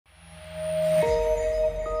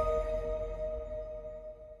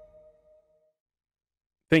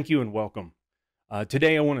Thank you and welcome.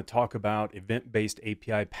 Today I want to talk about event-based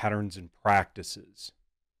API patterns and practices.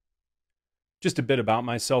 Just a bit about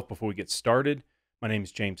myself before we get started. My name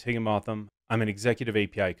is James Higginbottom. I'm an executive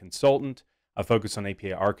API consultant. I focus on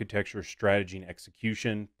API architecture, strategy, and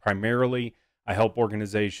execution. Primarily, I help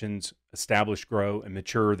organizations establish, grow, and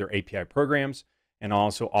mature their API programs, and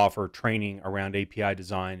also offer training around API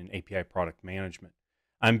design and API product management.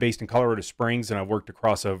 I'm based in Colorado Springs, and I've worked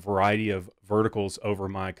across a variety of verticals over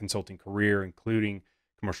my consulting career, including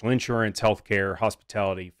commercial insurance, healthcare,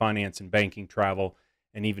 hospitality, finance and banking, travel,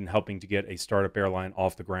 and even helping to get a startup airline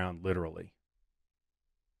off the ground, literally.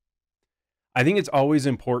 I think it's always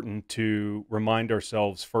important to remind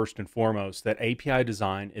ourselves, first and foremost, that API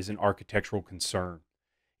design is an architectural concern.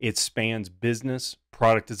 It spans business,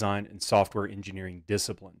 product design, and software engineering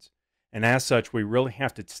disciplines. And as such, we really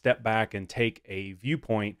have to step back and take a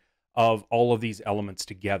viewpoint of all of these elements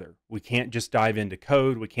together. We can't just dive into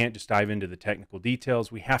code. We can't just dive into the technical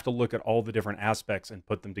details. We have to look at all the different aspects and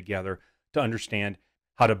put them together to understand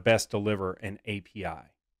how to best deliver an API.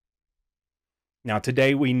 Now,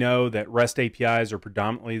 today we know that REST APIs are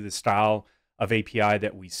predominantly the style of API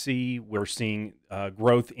that we see. We're seeing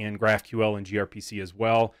growth in GraphQL and gRPC as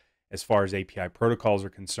well, as far as API protocols are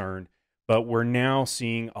concerned. But we're now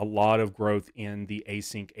seeing a lot of growth in the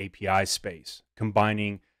async API space,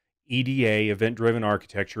 combining EDA, event-driven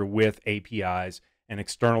architecture, with APIs and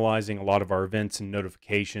externalizing a lot of our events and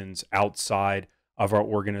notifications outside of our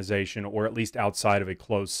organization, or at least outside of a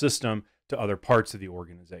closed system, to other parts of the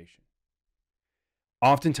organization.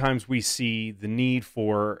 Oftentimes we see the need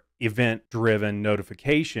for event-driven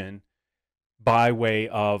notification by way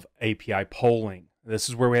of API polling. This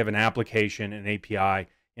is where we have an application and API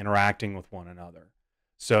interacting with one another.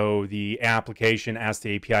 So the application asks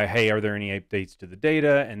the API, hey, are there any updates to the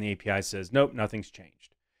data? And the API says, nope, nothing's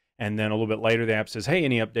changed. And then a little bit later, the app says, hey,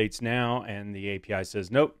 any updates now? And the API says,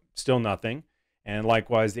 nope, still nothing. And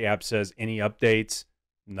likewise, the app says, any updates?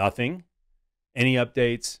 Nothing. Any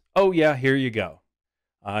updates? Oh yeah, here you go.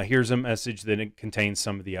 Here's a message that contains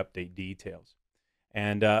some of the update details.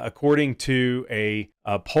 And according to a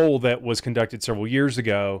poll that was conducted several years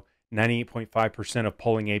ago, 98.5% of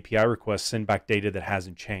polling API requests send back data that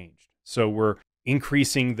hasn't changed. So we're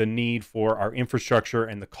increasing the need for our infrastructure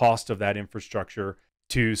and the cost of that infrastructure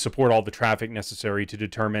to support all the traffic necessary to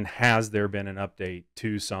determine, has there been an update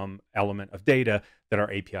to some element of data that our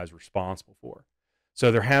API is responsible for. So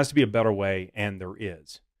there has to be a better way, and there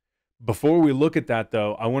is. Before we look at that,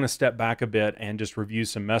 though, I want to step back a bit and just review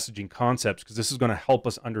some messaging concepts, because this is going to help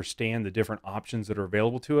us understand the different options that are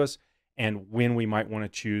available to us and when we might want to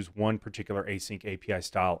choose one particular async API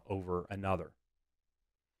style over another.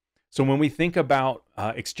 So when we think about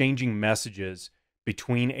exchanging messages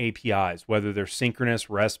between APIs, whether they're synchronous,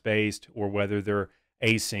 REST-based, or whether they're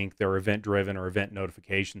async, they're event-driven or event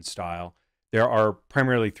notification style, there are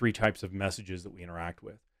primarily three types of messages that we interact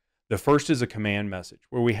with. The first is a command message,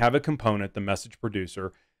 where we have a component, the message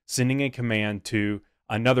producer, sending a command to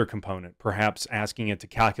another component, perhaps asking it to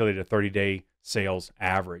calculate a 30-day sales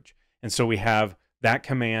average. And so we have that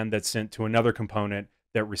command that's sent to another component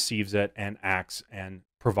that receives it and acts and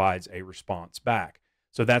provides a response back.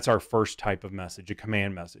 So that's our first type of message, a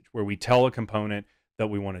command message, where we tell a component that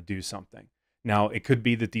we want to do something. Now, it could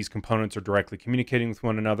be that these components are directly communicating with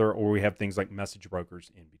one another, or we have things like message brokers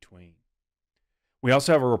in between. We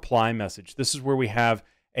also have a reply message. This is where we have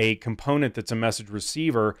a component that's a message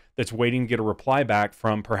receiver that's waiting to get a reply back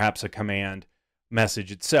from perhaps a command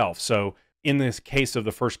message itself. So in this case of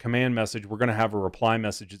the first command message, we're going to have a reply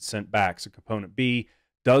message that's sent back. So component B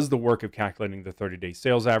does the work of calculating the 30-day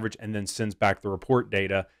sales average and then sends back the report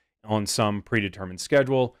data on some predetermined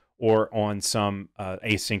schedule or on some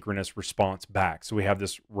asynchronous response back. So we have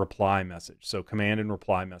this reply message. So command and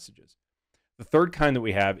reply messages. The third kind that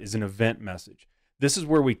we have is an event message. This is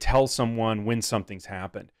where we tell someone when something's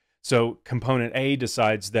happened. So component A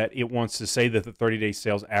decides that it wants to say that the 30-day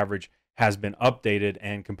sales average has been updated,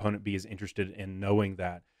 and component B is interested in knowing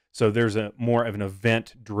that. So there's a more of an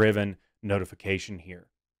event-driven notification here.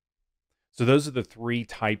 So those are the three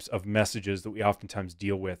types of messages that we oftentimes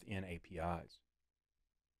deal with in APIs.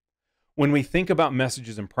 When we think about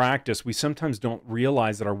messages in practice, we sometimes don't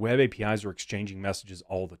realize that our web APIs are exchanging messages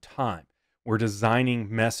all the time. We're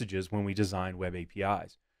designing messages when we design web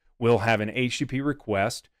APIs. We'll have an HTTP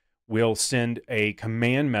request, we'll send a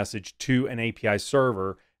command message to an API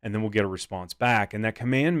server, and then we'll get a response back. And that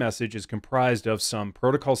command message is comprised of some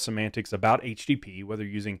protocol semantics about HTTP, whether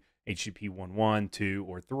using HTTP 1.1, 2,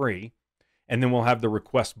 or 3. And then we'll have the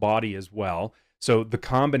request body as well. So the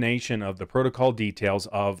combination of the protocol details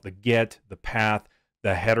of the GET, the path,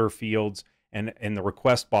 the header fields, and the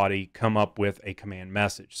request body come up with a command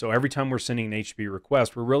message. So every time we're sending an HTTP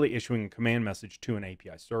request, we're really issuing a command message to an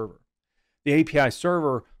API server. The API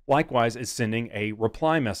server, likewise, is sending a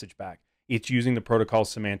reply message back. It's using the protocol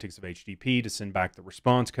semantics of HTTP to send back the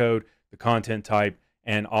response code, the content type,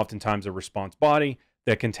 and oftentimes a response body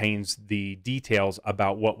that contains the details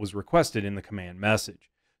about what was requested in the command message.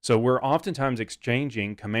 So we're oftentimes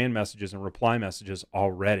exchanging command messages and reply messages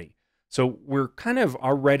already. So we're kind of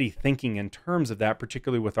already thinking in terms of that,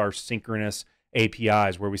 particularly with our synchronous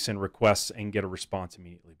APIs where we send requests and get a response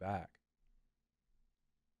immediately back.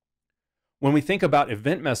 When we think about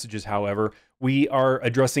event messages, however, we are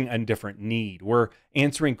addressing a different need. We're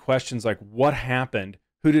answering questions like what happened,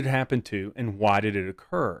 who did it happen to, and why did it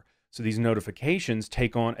occur? So these notifications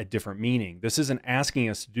take on a different meaning. This isn't asking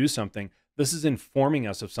us to do something. This is informing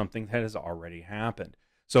us of something that has already happened.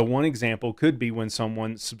 So one example could be when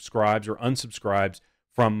someone subscribes or unsubscribes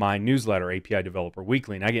from my newsletter, API Developer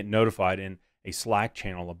Weekly, and I get notified in a Slack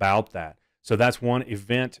channel about that. So that's one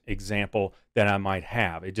event example that I might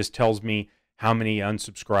have. It just tells me how many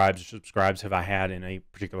unsubscribes or subscribes have I had in a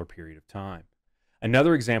particular period of time.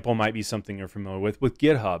 Another example might be something you're familiar with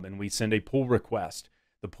GitHub, and we send a pull request.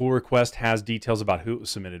 The pull request has details about who it was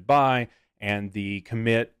submitted by and the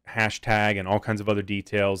commit hashtag and all kinds of other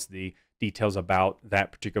details, the details about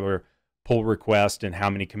that particular pull request and how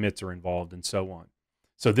many commits are involved and so on.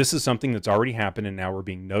 So this is something that's already happened, and now we're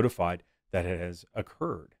being notified that it has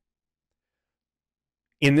occurred.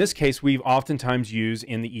 In this case, we've oftentimes used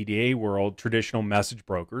in the EDA world traditional message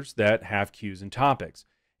brokers that have queues and topics.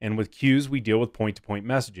 And with queues, we deal with point-to-point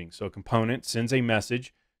messaging. So a component sends a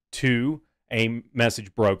message to a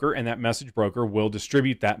message broker, and that message broker will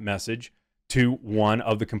distribute that message to one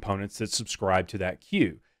of the components that subscribe to that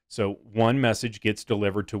queue. So one message gets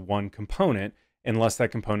delivered to one component unless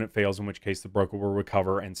that component fails, in which case the broker will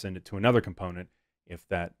recover and send it to another component if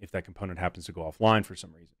that component happens to go offline for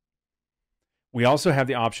some reason. We also have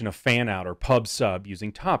the option of fan out or pub sub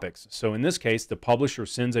using topics. So in this case, the publisher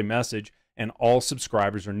sends a message and all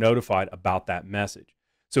subscribers are notified about that message.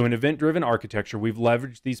 So in event-driven architecture, we've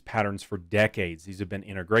leveraged these patterns for decades. These have been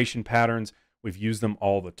integration patterns. We've used them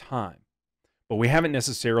all the time. But we haven't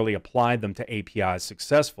necessarily applied them to APIs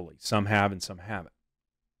successfully. Some have and some haven't.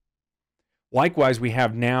 Likewise, we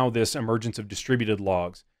have now this emergence of distributed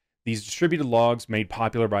logs. These distributed logs, made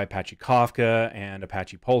popular by Apache Kafka and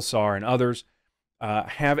Apache Pulsar and others,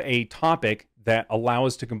 have a topic that allow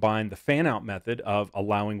us to combine the fan-out method of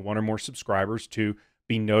allowing one or more subscribers to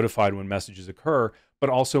be notified when messages occur, but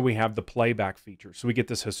also we have the playback feature. So we get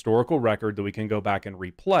this historical record that we can go back and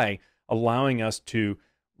replay, allowing us to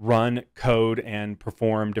run code and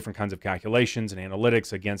perform different kinds of calculations and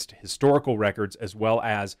analytics against historical records as well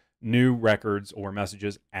as new records or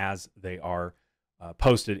messages as they are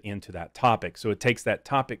posted into that topic. So it takes that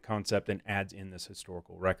topic concept and adds in this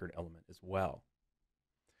historical record element as well.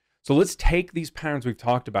 So let's take these patterns we've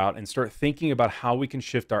talked about and start thinking about how we can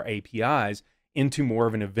shift our APIs into more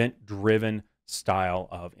of an event-driven style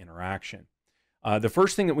of interaction. The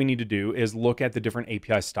first thing that we need to do is look at the different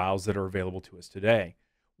API styles that are available to us today.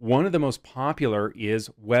 One of the most popular is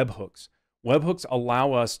webhooks. Webhooks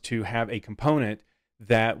allow us to have a component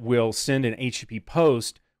that will send an HTTP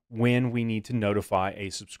post when we need to notify a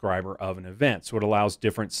subscriber of an event. So it allows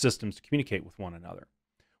different systems to communicate with one another.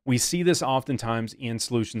 We see this oftentimes in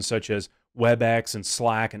solutions such as WebEx and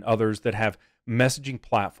Slack and others that have messaging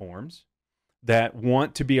platforms that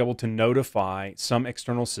want to be able to notify some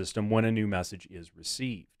external system when a new message is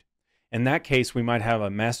received. In that case, we might have a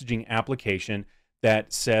messaging application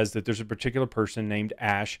that says that there's a particular person named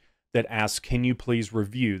Ash that asks, can you please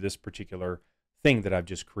review this particular thing that I've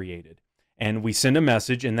just created? And we send a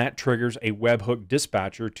message, and that triggers a webhook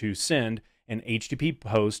dispatcher to send an HTTP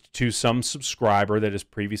post to some subscriber that is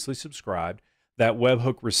previously subscribed. That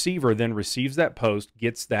webhook receiver then receives that post,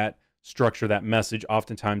 gets that structure, that message,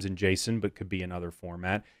 oftentimes in JSON, but could be in other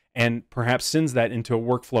format, and perhaps sends that into a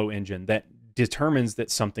workflow engine that determines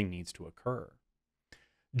that something needs to occur.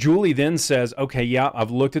 Julie then says, okay, yeah, I've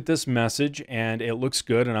looked at this message and it looks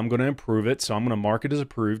good and I'm going to improve it, so I'm going to mark it as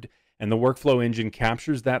approved. And the workflow engine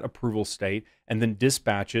captures that approval state and then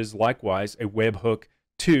dispatches, likewise, a webhook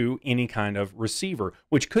to any kind of receiver,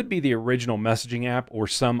 which could be the original messaging app or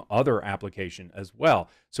some other application as well.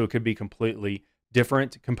 So it could be completely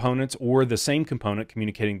different components or the same component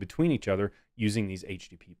communicating between each other using these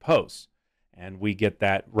HTTP posts. And we get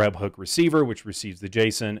that webhook receiver, which receives the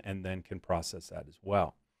JSON and then can process that as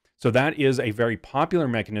well. So that is a very popular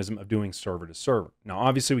mechanism of doing server to server. Now,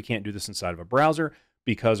 obviously, we can't do this inside of a browser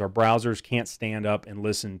because our browsers can't stand up and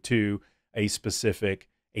listen to a specific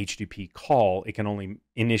HTTP call, it can only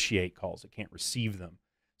initiate calls. It can't receive them.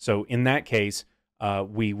 So in that case,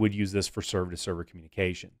 we would use this for server-to-server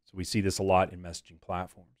communication. So we see this a lot in messaging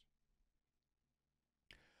platforms.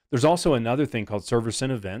 There's also another thing called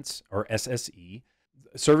server-sent events, or SSE.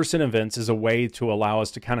 Server-sent events is a way to allow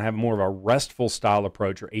us to kind of have more of a RESTful style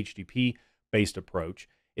approach, or HTTP-based approach.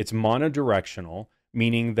 It's monodirectional,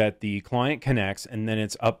 meaning that the client connects and then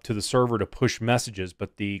it's up to the server to push messages,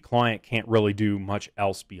 but the client can't really do much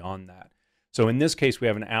else beyond that. So in this case, we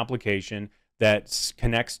have an application that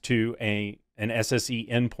connects to an SSE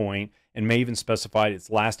endpoint and may even specify its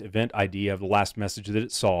last event ID of the last message that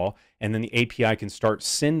it saw, and then the API can start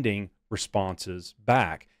sending responses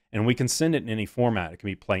back. And we can send it in any format. It can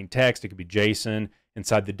be plain text, it could be JSON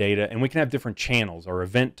inside the data, and we can have different channels or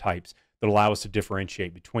event types that allow us to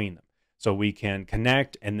differentiate between them. So we can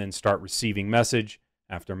connect and then start receiving message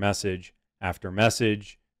after message after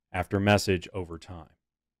message after message over time.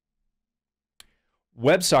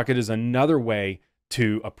 WebSocket is another way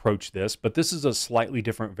to approach this, but this is a slightly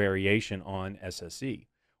different variation on SSE.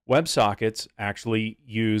 WebSockets actually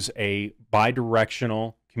use a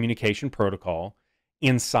bidirectional communication protocol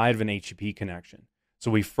inside of an HTTP connection.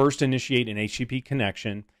 So we first initiate an HTTP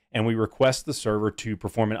connection and we request the server to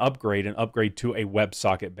perform an upgrade and upgrade to a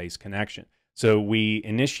WebSocket-based connection. So we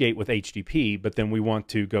initiate with HTTP, but then we want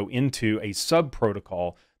to go into a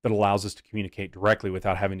sub-protocol that allows us to communicate directly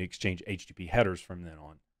without having to exchange HTTP headers from then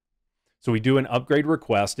on. So we do an upgrade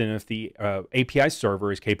request, and if the API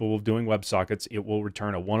server is capable of doing WebSockets, it will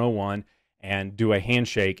return a 101 and do a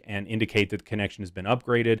handshake and indicate that the connection has been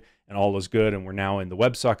upgraded and all is good, and we're now in the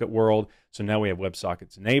WebSocket world. So now we have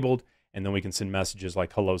WebSockets enabled, and then we can send messages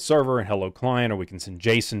like hello server and hello client, or we can send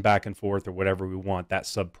JSON back and forth, or whatever we want that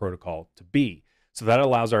sub-protocol to be. So that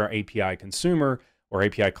allows our API consumer or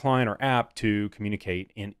API client or app to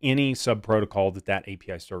communicate in any sub-protocol that that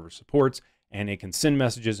API server supports, and it can send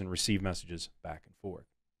messages and receive messages back and forth.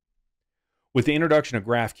 With the introduction of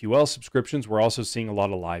GraphQL subscriptions, we're also seeing a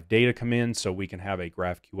lot of live data come in, so we can have a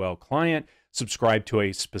GraphQL client subscribe to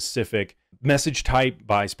a specific message type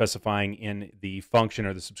by specifying in the function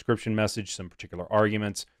or the subscription message some particular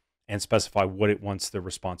arguments and specify what it wants the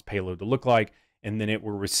response payload to look like, and then it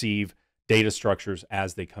will receive data structures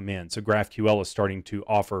as they come in. So GraphQL is starting to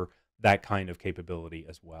offer that kind of capability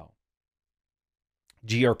as well.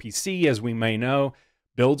 gRPC, as we may know,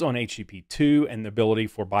 builds on HTTP2 and the ability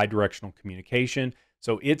for bidirectional communication.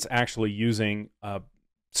 So it's actually using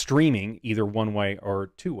streaming either one way or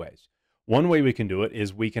two ways. One way we can do it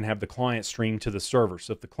is we can have the client stream to the server.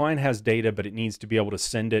 So if the client has data, but it needs to be able to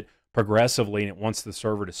send it progressively and it wants the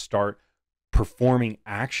server to start performing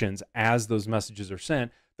actions as those messages are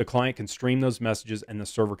sent, the client can stream those messages and the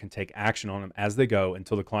server can take action on them as they go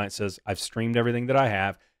until the client says, I've streamed everything that I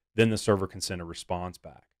have. Then the server can send a response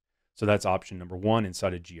back. So that's option number one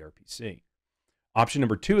inside of gRPC. Option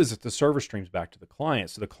number two is that the server streams back to the client.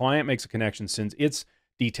 So the client makes a connection, sends its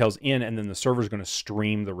details in, and then the server is going to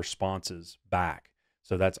stream the responses back.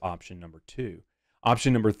 So that's option number two.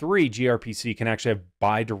 Option number three, gRPC can actually have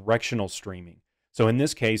bidirectional streaming. So in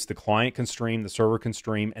this case, the client can stream, the server can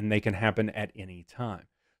stream, and they can happen at any time.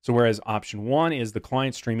 So whereas option one is the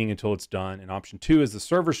client streaming until it's done, and option two is the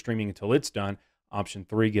server streaming until it's done, option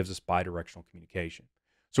three gives us bidirectional communication.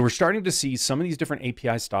 So we're starting to see some of these different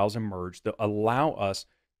API styles emerge that allow us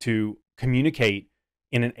to communicate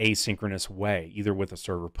in an asynchronous way, either with a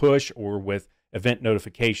server push or with event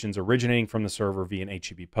notifications originating from the server via an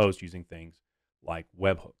HTTP post using things like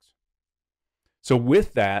webhooks. So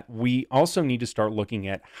with that, we also need to start looking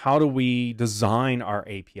at how do we design our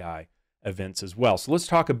API events as well. So let's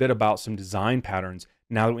talk a bit about some design patterns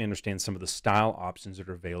now that we understand some of the style options that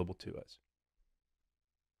are available to us.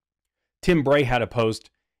 Tim Bray had a post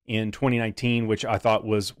in 2019, which I thought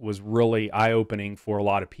was really eye-opening for a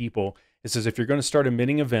lot of people. It says, if you're going to start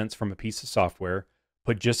emitting events from a piece of software,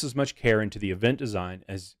 put just as much care into the event design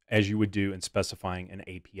as you would do in specifying an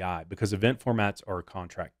API, because event formats are a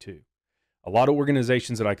contract too. A lot of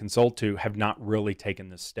organizations that I consult to have not really taken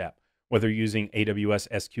this step, whether you're using AWS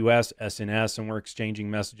SQS, SNS, and we're exchanging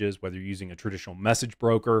messages, whether you're using a traditional message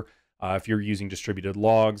broker, if you're using distributed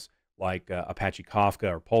logs like Apache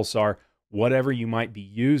Kafka or Pulsar, whatever you might be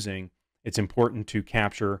using, it's important to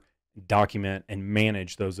capture, document, and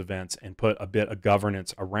manage those events and put a bit of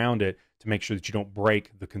governance around it to make sure that you don't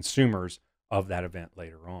break the consumers of that event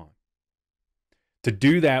later on. To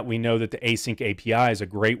do that, we know that the async API is a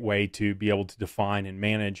great way to be able to define and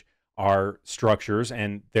manage our structures,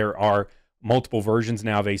 and there are multiple versions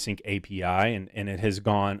now of async API, and it has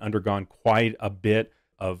undergone quite a bit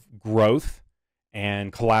of growth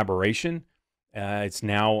and collaboration. It's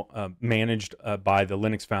now managed by the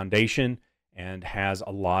Linux Foundation and has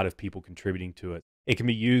a lot of people contributing to it. It can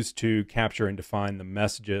be used to capture and define the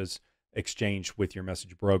messages exchanged with your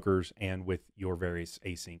message brokers and with your various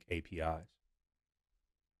async APIs.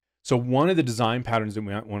 So one of the design patterns that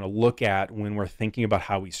we want to look at when we're thinking about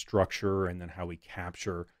how we structure and then how we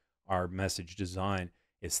capture our message design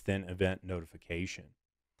is thin event notification.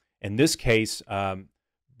 In this case,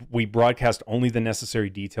 we broadcast only the necessary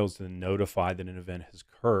details to notify that an event has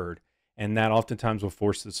occurred, and that oftentimes will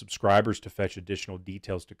force the subscribers to fetch additional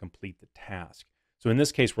details to complete the task. So in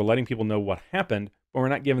this case, we're letting people know what happened, but we're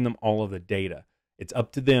not giving them all of the data. It's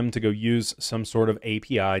up to them to go use some sort of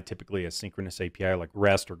API, typically a synchronous API like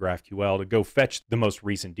REST or GraphQL, to go fetch the most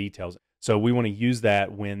recent details. So we want to use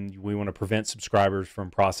that when we want to prevent subscribers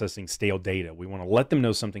from processing stale data. We want to let them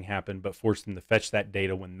know something happened, but force them to fetch that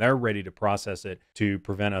data when they're ready to process it to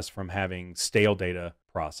prevent us from having stale data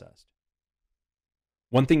processed.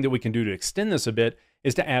 One thing that we can do to extend this a bit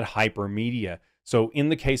is to add hypermedia. So in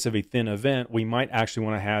the case of a thin event, we might actually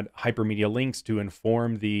want to add hypermedia links to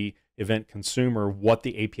inform the event consumer what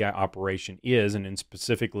the API operation is, and then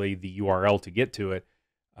specifically the URL to get to it,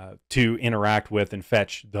 to interact with and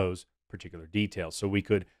fetch those particular details. So we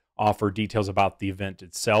could offer details about the event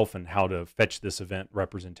itself and how to fetch this event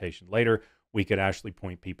representation later. We could actually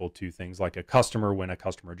point people to things like a customer when a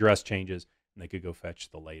customer address changes, and they could go fetch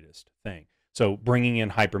the latest thing. So bringing in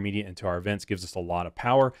hypermedia into our events gives us a lot of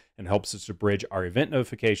power and helps us to bridge our event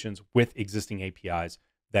notifications with existing APIs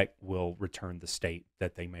that will return the state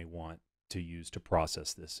that they may want to use to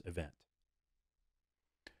process this event.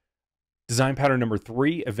 Design pattern number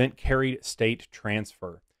 3, event carried state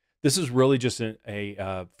transfer. This is really just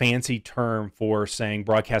a fancy term for saying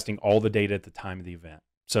broadcasting all the data at the time of the event.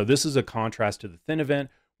 So this is a contrast to the thin event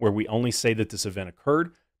where we only say that this event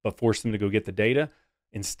occurred, but force them to go get the data.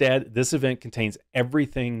 Instead, this event contains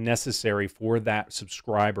everything necessary for that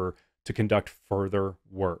subscriber to conduct further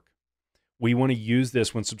work. We want to use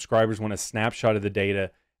this when subscribers want a snapshot of the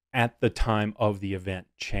data at the time of the event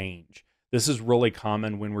change. This is really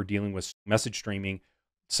common when we're dealing with message streaming,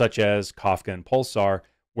 such as Kafka and Pulsar,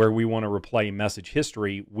 where we want to replay message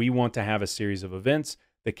history. We want to have a series of events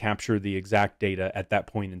that capture the exact data at that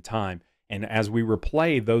point in time. And as we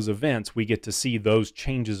replay those events, we get to see those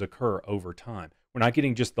changes occur over time. We're not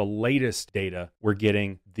getting just the latest data, we're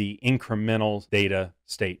getting the incremental data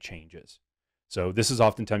state changes. So this is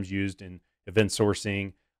oftentimes used in event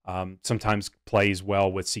sourcing, sometimes plays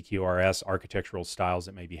well with CQRS architectural styles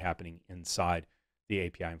that may be happening inside the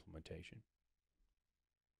API implementation.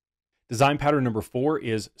 Design pattern number 4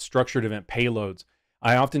 is structured event payloads.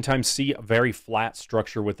 I oftentimes see a very flat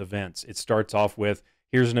structure with events. It starts off with,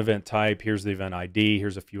 here's an event type, here's the event ID,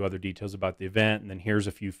 here's a few other details about the event, and then here's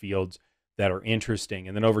a few fields that are interesting.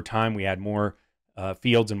 And then over time, we add more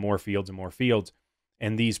fields and more fields and more fields.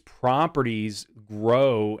 And these properties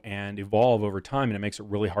grow and evolve over time, and it makes it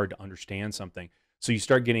really hard to understand something. So you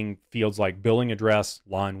start getting fields like billing address,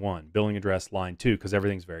 line 1, billing address, line 2, because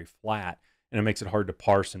everything's very flat, and it makes it hard to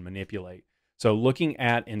parse and manipulate. So looking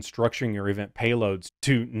at and structuring your event payloads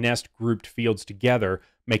to nest grouped fields together,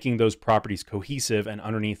 making those properties cohesive and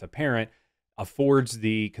underneath a parent, affords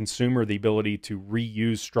the consumer the ability to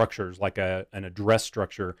reuse structures like an address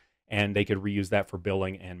structure, and they could reuse that for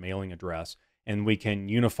billing and mailing address. And we can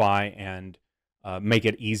unify and make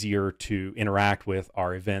it easier to interact with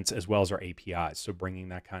our events as well as our APIs. So bringing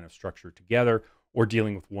that kind of structure together or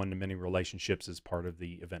dealing with one-to-many relationships as part of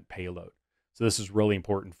the event payload. So this is really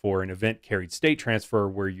important for an event carried state transfer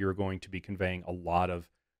where you're going to be conveying a lot of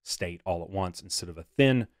state all at once instead of a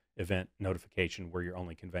thin event notification where you're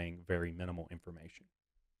only conveying very minimal information.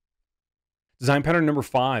 Design pattern number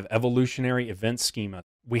 5, evolutionary event schema.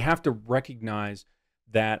 We have to recognize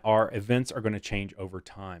that our events are going to change over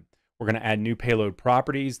time. We're going to add new payload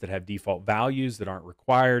properties that have default values that aren't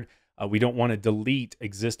required. We don't want to delete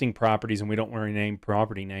existing properties, and we don't want to rename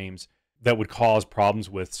property names that would cause problems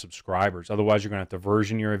with subscribers. Otherwise, you're going to have to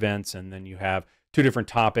version your events, and then you have 2 different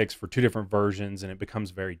topics for 2 different versions, and it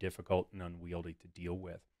becomes very difficult and unwieldy to deal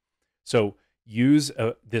with. So use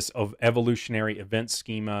this evolutionary event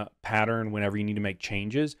schema pattern whenever you need to make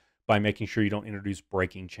changes by making sure you don't introduce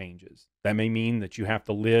breaking changes. That may mean that you have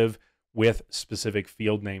to live with specific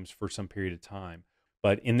field names for some period of time.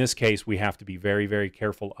 But in this case, we have to be very, very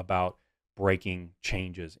careful about breaking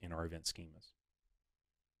changes in our event schemas.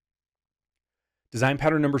 Design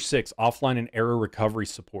pattern number 6, offline and error recovery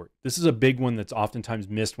support. This is a big one that's oftentimes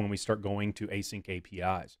missed when we start going to async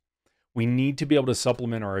APIs. We need to be able to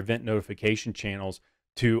supplement our event notification channels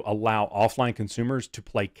to allow offline consumers to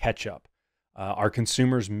play catch up. Our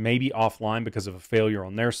consumers may be offline because of a failure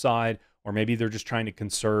on their side, or maybe they're just trying to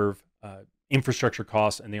conserve infrastructure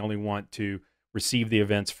costs and they only want to receive the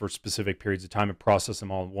events for specific periods of time and process them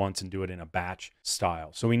all at once and do it in a batch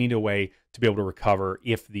style. So we need a way to be able to recover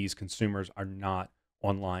if these consumers are not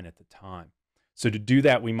online at the time. So to do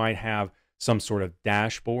that, we might have some sort of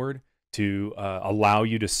dashboard to allow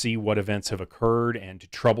you to see what events have occurred and to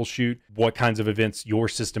troubleshoot what kinds of events your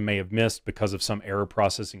system may have missed because of some error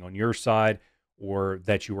processing on your side or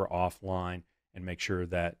that you were offline, and make sure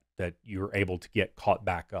that you're able to get caught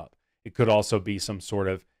back up. It could also be some sort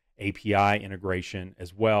of API integration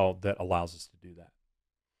as well that allows us to do that.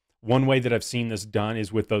 One way that I've seen this done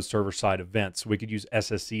is with those server-side events. We could use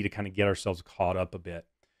SSE to kind of get ourselves caught up a bit.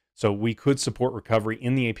 So we could support recovery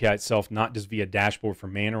in the API itself, not just via dashboard for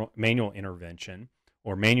manual intervention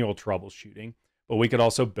or manual troubleshooting, but we could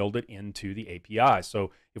also build it into the API.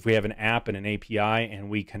 So if we have an app and an API and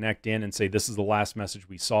we connect in and say, this is the last message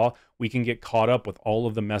we saw, we can get caught up with all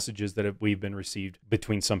of the messages that we've been received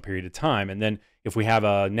between some period of time. And then if we have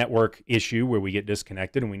a network issue where we get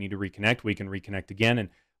disconnected and we need to reconnect, we can reconnect again and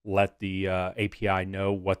let the API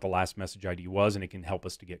know what the last message ID was, and it can help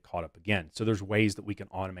us to get caught up again. So there's ways that we can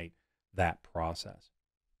automate that process.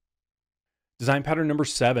 Design pattern number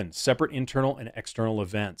 7, separate internal and external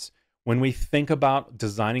events. When we think about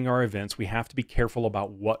designing our events, we have to be careful about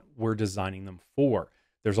what we're designing them for.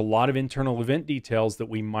 There's a lot of internal event details that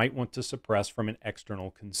we might want to suppress from an external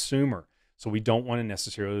consumer. So we don't want to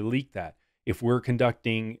necessarily leak that. If we're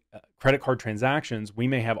conducting credit card transactions, we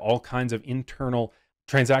may have all kinds of internal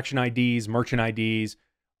transaction IDs, merchant IDs,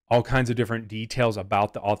 all kinds of different details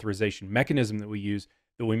about the authorization mechanism that we use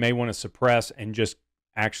that we may want to suppress and just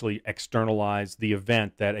actually externalize the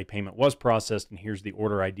event that a payment was processed, and here's the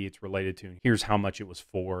order ID it's related to, and here's how much it was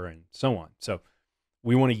for, and so on. So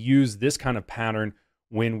we want to use this kind of pattern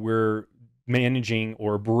when we're managing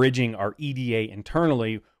or bridging our EDA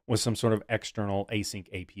internally with some sort of external async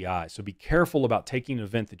API. So be careful about taking an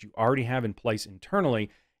event that you already have in place internally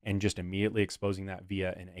and just immediately exposing that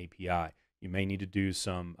via an API. You may need to do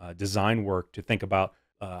some design work to think about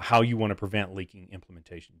how you want to prevent leaking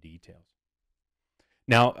implementation details.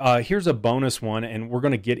 Now, here's a bonus one, and we're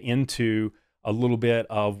going to get into a little bit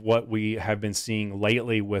of what we have been seeing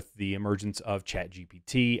lately with the emergence of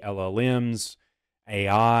ChatGPT, LLMs,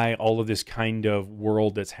 AI, all of this kind of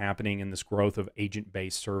world that's happening and this growth of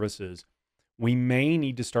agent-based services. We may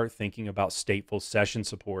need to start thinking about stateful session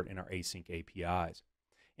support in our async APIs.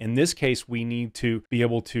 In this case, we need to be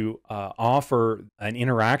able to offer an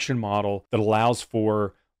interaction model that allows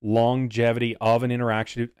for longevity of an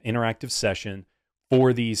interactive session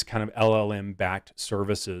for these kind of LLM-backed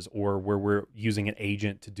services, or where we're using an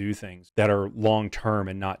agent to do things that are long-term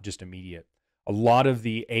and not just immediate. A lot of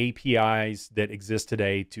the APIs that exist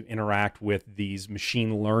today to interact with these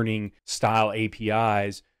machine learning style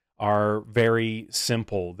APIs are very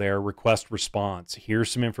simple. They're request response. Here's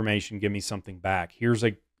some information, give me something back. Here's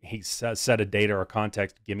a set of data or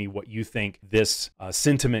context, give me what you think this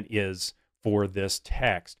sentiment is for this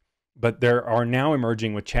text. But there are now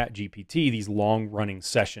emerging with ChatGPT these long-running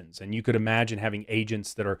sessions, and you could imagine having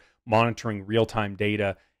agents that are monitoring real-time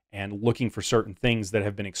data and looking for certain things that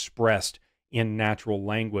have been expressed in natural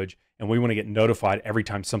language, and we want to get notified every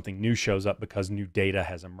time something new shows up because new data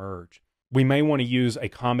has emerged. We may want to use a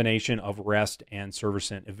combination of REST and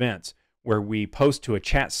server-sent events, where we post to a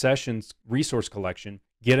chat sessions resource collection,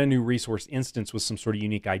 get a new resource instance with some sort of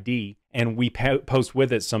unique ID, and we post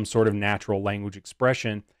with it some sort of natural language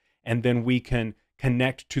expression, and then we can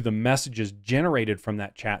connect to the messages generated from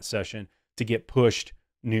that chat session to get pushed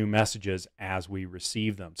new messages as we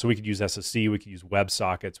receive them. So we could use SSE, we could use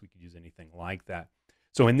WebSockets, we could use anything like that.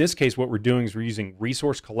 So in this case, what we're doing is we're using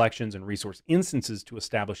resource collections and resource instances to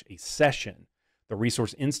establish a session. The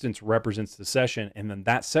resource instance represents the session, and then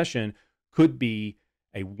that session could be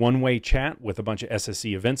a one-way chat with a bunch of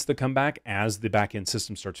SSE events that come back as the back-end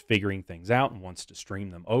system starts figuring things out and wants to stream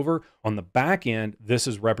them over. On the back end, this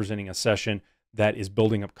is representing a session that is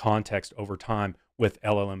building up context over time with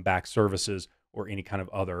LLM-backed services or any kind of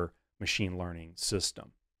other machine learning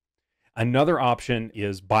system. Another option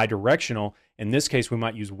is bidirectional. In this case, we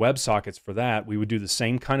might use WebSockets for that. We would do the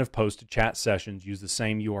same kind of post to chat sessions, use the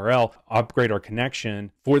same URL, upgrade our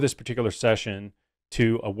connection for this particular session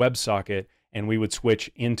to a WebSocket, and we would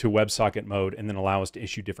switch into WebSocket mode and then allow us to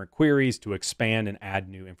issue different queries to expand and add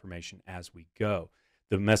new information as we go.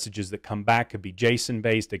 The messages that come back could be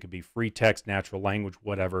JSON-based, it could be free text, natural language,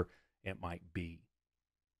 whatever it might be.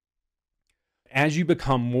 As you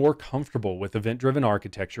become more comfortable with event-driven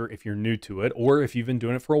architecture, if you're new to it, or if you've been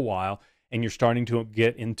doing it for a while and you're starting to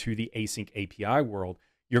get into the async API world,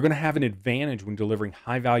 you're going to have an advantage when delivering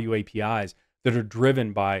high-value APIs that are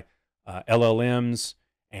driven by LLMs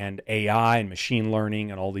and AI and machine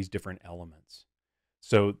learning and all these different elements.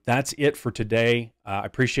 So that's it for today. I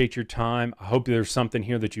appreciate your time. I hope there's something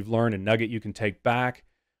here that you've learned, a nugget you can take back.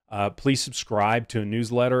 Please subscribe to a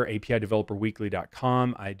newsletter,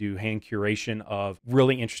 apideveloperweekly.com. I do hand curation of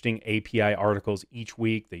really interesting API articles each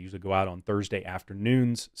week. They usually go out on Thursday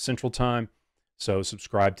afternoons, Central Time. So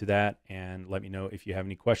subscribe to that and let me know if you have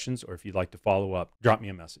any questions or if you'd like to follow up. Drop me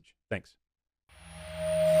a message. Thanks.